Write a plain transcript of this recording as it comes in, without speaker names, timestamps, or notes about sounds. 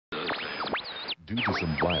Due to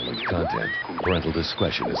some violent content, parental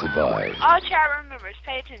discretion is advised. All chat room members,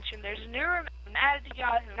 pay attention. There's a new room added to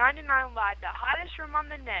Yahoo 99 Live, the hottest room on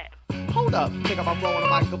the net. Hold up, think I'm raw on the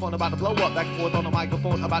microphone, about to blow up back and forth on the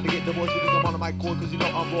microphone, about to get divorced because I'm on the mic cord, cause you know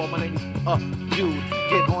I'm raw. My name is Jude.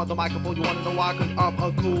 Get on the microphone, you wanna know why? Cause I'm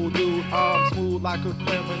a cool dude. I'm smooth like a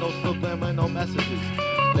criminal, subliminal messages.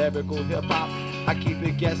 Lyrical hip hop, I keep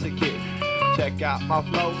it guessing, kid. Check out my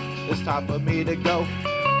flow, it's time for me to go.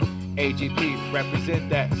 AGP, represent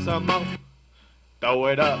that some more. Throw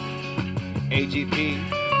it up. AGP,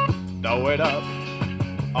 throw it up.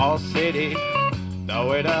 All city,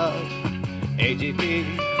 throw it up. AGP,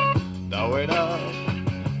 throw it up.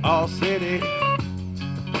 All city.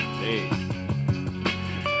 Peace.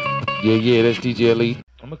 Yeah, that's DJ Elite.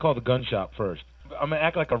 I'm gonna call the gun shop first. I'm gonna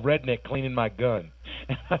act like a redneck cleaning my gun.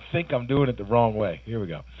 And I think I'm doing it the wrong way. Here we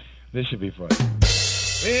go. This should be fun.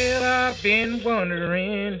 Well, I've been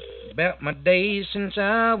wondering about my days since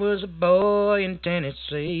I was a boy in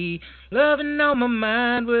Tennessee. Loving on my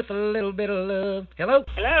mind with a little bit of love. Hello?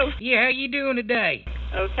 Hello. Yeah, how you doing today?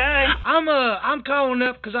 Okay. I'm calling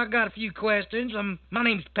up because I got a few questions. My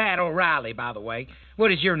name's Pat O'Reilly, by the way. What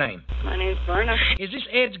is your name? My name's Verna. Is this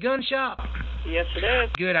Ed's gun shop? Yes, it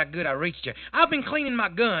is. Good, I reached you. I've been cleaning my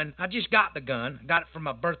gun. I just got the gun. Got it for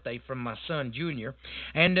my birthday from my son, Junior.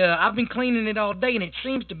 And I've been cleaning it all day, and it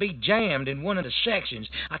seems to be jammed in one of the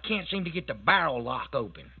sections. I can't seem to get the barrel lock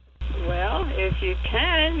open. Well, if you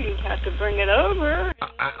can, you have to bring it over.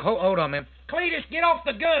 Hold on, man. Cletus, get off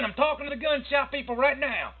the gun. I'm talking to the gun shop people right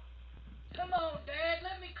now. Come on, Dad.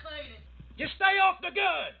 Let me clean it. Just stay off the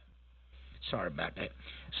gun. Sorry about that.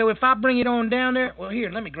 So if I bring it on down there, well, here,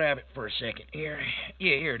 let me grab it for a second. Here.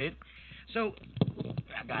 Yeah, here it is. So,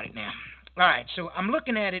 I got it now. All right, so I'm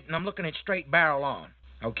looking at it, and I'm looking at straight barrel on,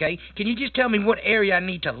 okay? Can you just tell me what area I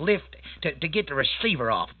need to lift to get the receiver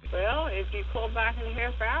off? Well, if you pull back in a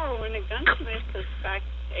half hour when the gunsmith is back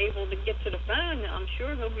able to get to the phone, I'm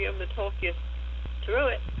sure he'll be able to talk you through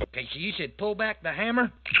it. Okay, so you said pull back the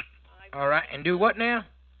hammer? All right, and do what now?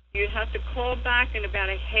 You'd have to call back in about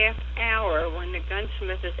a half hour when the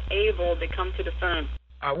gunsmith is able to come to the phone.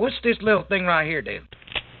 What's this little thing right here, dude?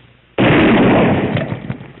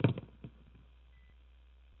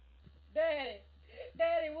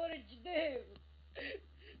 Daddy, what did you do?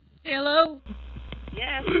 Hello?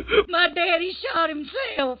 Yes. My daddy shot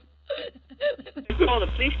himself. Call the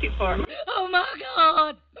police department. Oh, my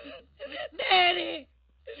God. Daddy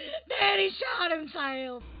shot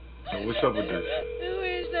himself. Oh, what's up with this? Who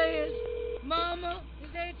is this? Mama,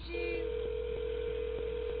 is that you?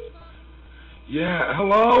 Yeah,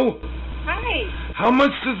 hello? Hi. How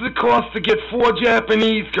much does it cost to get 4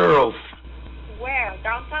 Japanese girls? Where?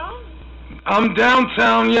 Downtown? I'm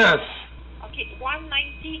downtown, yes. Okay,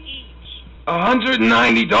 $190 each.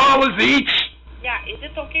 $190 each? Yeah, is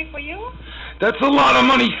it okay for you? That's a lot of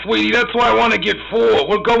money, sweetie. That's why I want to get 4.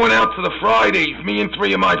 We're going out to the Fridays, me and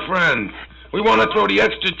 3 of my friends. We want to throw the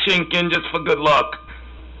extra chink in just for good luck.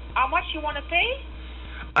 How much you want to pay?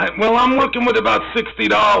 Well, I'm working with about $60.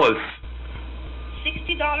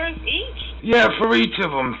 $60 each? Yeah, for each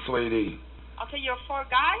of them, sweetie. Okay, you're 4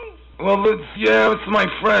 guys? Well, it's my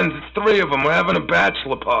friends. It's 3 of them. We're having a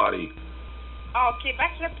bachelor party. Okay,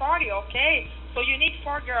 bachelor party, okay. So you need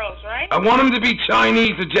 4 girls, right? I want them to be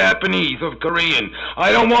Chinese or Japanese or Korean.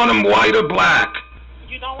 I don't want them white or black.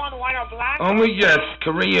 You don't want white or black? Only, yes,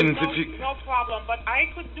 Koreans. No problem, but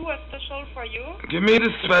I could do a special for you. Give me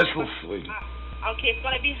the special, sweetie. Okay, it's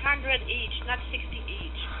going to be 100 each, not 60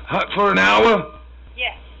 each. For an hour?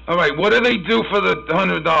 Yes. All right, what do they do for the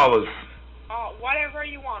 $100? Whatever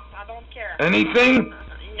you want, I don't care. Anything?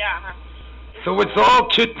 Yeah. So it's all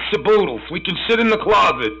chit shaboodles. We can sit in the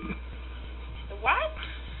closet. What?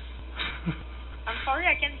 I'm sorry,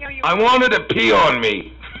 I can't hear you. I wanted to pee on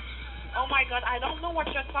me. Oh my God, I don't know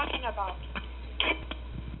what you're talking about.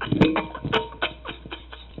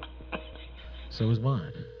 So is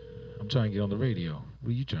mine. I'm trying to get on the radio. What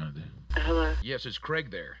are you trying to do? Hello. Yes, it's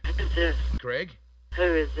Craig there. Who's this? Craig? Who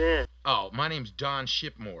is this? Oh, my name's Don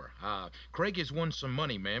Shipmore. Craig has won some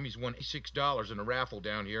money, ma'am. He's won $6 in a raffle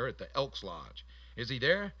down here at the Elks Lodge. Is he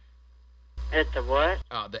there? At the what?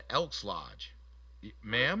 The Elks Lodge.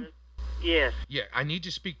 Ma'am? Yes. Yeah, I need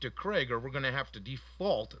to speak to Craig or we're going to have to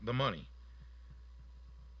default the money.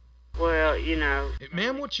 Well, you know...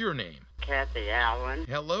 Ma'am, what's your name? Kathy Allen.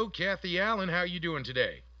 Hello, Kathy Allen. How are you doing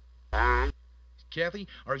today? Fine. Kathy,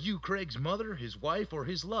 are you Craig's mother, his wife, or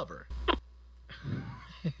his lover?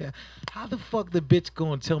 How the fuck the bitch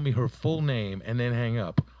gonna tell me her full name and then hang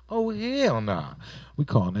up? Oh, hell nah. We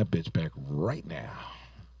calling that bitch back right now.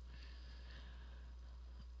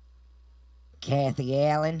 Kathy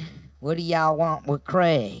Allen, What do y'all want with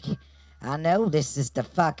Craig? I know this is the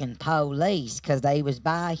fucking police, 'cause they was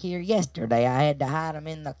by here yesterday. I had to hide them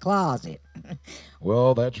in the closet.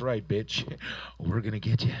 Well, that's right, bitch. We're gonna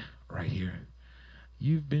get you right here.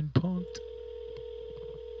 You've been punked.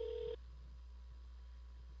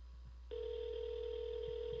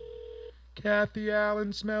 Kathy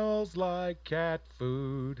Allen smells like cat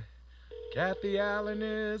food. Kathy Allen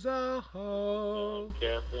is a hoe.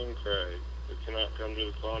 Kathy and Craig, we cannot come to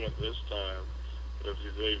the phone at this time. But if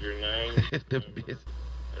you leave your name, The bitch.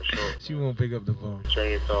 She won't pick up the phone. return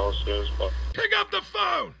your call as soon as possible. Pick up the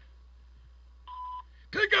phone!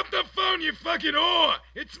 Pick up the phone, you fucking whore!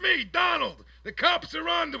 It's me, Donald! The cops are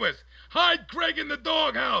onto us! Hide Craig in the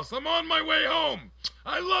doghouse! I'm on my way home!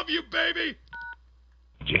 I love you, baby!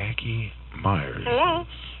 Jackie Myers. Hello?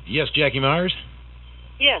 Yes, Jackie Myers?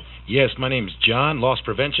 Yes. Yes, my name's John, Loss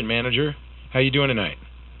Prevention Manager. How you doing tonight?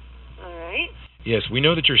 All right. Yes, we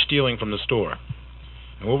know that you're stealing from the store.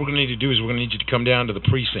 And what we're going to need to do is we're going to need you to come down to the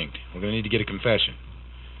precinct. We're going to need to get a confession.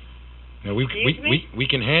 Now, we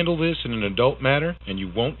can handle this in an adult matter, and you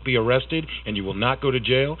won't be arrested, and you will not go to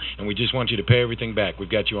jail, and we just want you to pay everything back. We've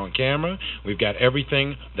got you on camera. We've got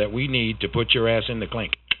everything that we need to put your ass in the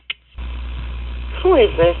clink. Who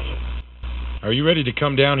is this? Are you ready to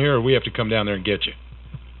come down here, or we have to come down there and get you?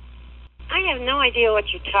 I have no idea what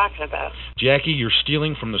you're talking about. Jackie, you're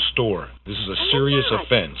stealing from the store. This is a I'm serious not.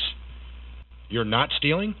 offense. You're not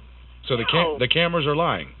stealing? So No. the cameras are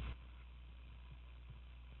lying.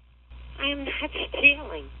 I am not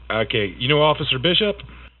stealing. Okay, you know Officer Bishop?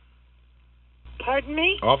 Pardon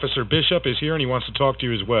me? Officer Bishop is here and he wants to talk to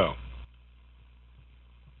you as well.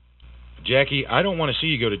 Jackie, I don't want to see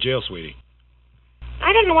you go to jail, sweetie.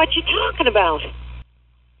 I don't know what you're talking about.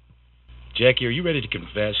 Jackie, are you ready to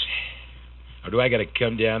confess? Or do I got to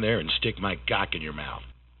come down there and stick my cock in your mouth?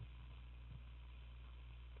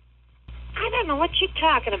 I don't know what you're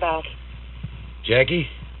talking about. Jackie,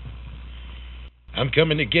 I'm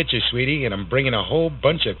coming to get you, sweetie, and I'm bringing a whole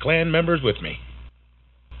bunch of Klan members with me.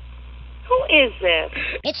 Who is this?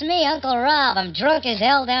 It's me, Uncle Rob. I'm drunk as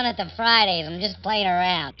hell down at the Fridays. I'm just playing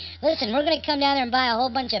around. Listen, we're gonna come down there and buy a whole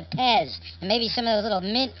bunch of Pez and maybe some of those little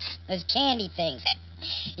mints, those candy things.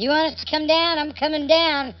 You want us to come down? I'm coming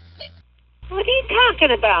down. What are you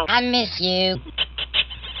talking about? I miss you.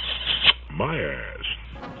 Myers.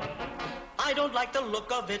 I don't like the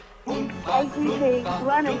look of it. Ugly pig,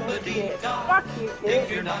 running this shit. Fuck you,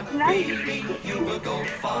 bitch. Nice You will go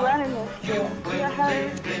far. running this shit. You will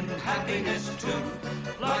live in happiness too.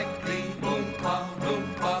 Like the Oompa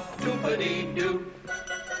Loompa Doopity-doo.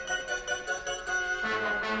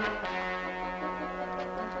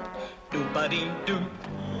 Doopity-doo.